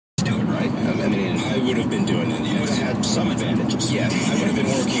would have been doing it. You would have had some advantages. Yeah, I would have been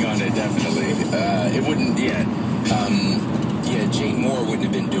working on it, definitely. It wouldn't, Jake Moore wouldn't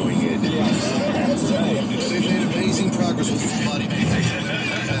have been doing it. Yeah, that's right. They made amazing progress with full body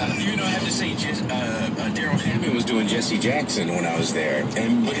makeup. You know, I have to say, Daryl Hammond was doing Jesse Jackson when I was there. But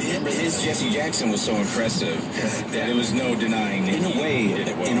his Jesse Jackson was so impressive that there was no denying it. In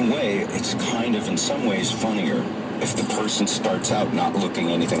a way, it's kind of, in some ways, funnier if the person starts out not looking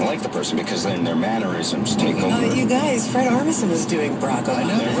anything like the person, because then their mannerisms take over. You guys, Fred Armisen was doing Barack Obama.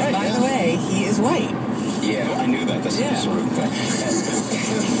 I know, right? By the way, he is white. Yeah, I knew that. That's sort of thing.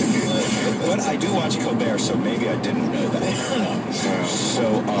 But I do watch Colbert, so maybe I didn't know that. So,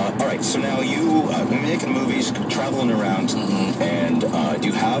 all right. So now you making movies, traveling around, and do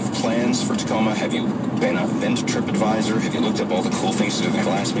you have plans for Tacoma? Have you been to TripAdvisor? Have you looked up all the cool things to do at the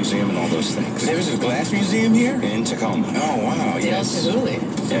Glass Museum and all those things? There's a glass museum here? In Tacoma. Oh, wow, Dale Chihuly.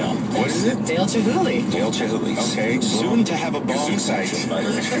 Yeah. What is it? Dale Chihuly. Dale Chihuly. Okay. Soon to have a bong site. section, by the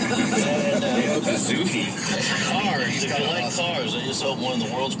way. Cars, if you like cars, they just opened one of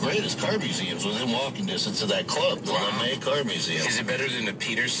the world's greatest car museums within walking distance of that club, the Illuminate Car Museum. Is it better than the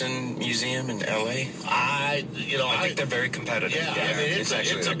Peterson Museum in L.A.? I think they're very competitive. Yeah, I mean, it's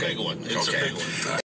a big one. It's a big one.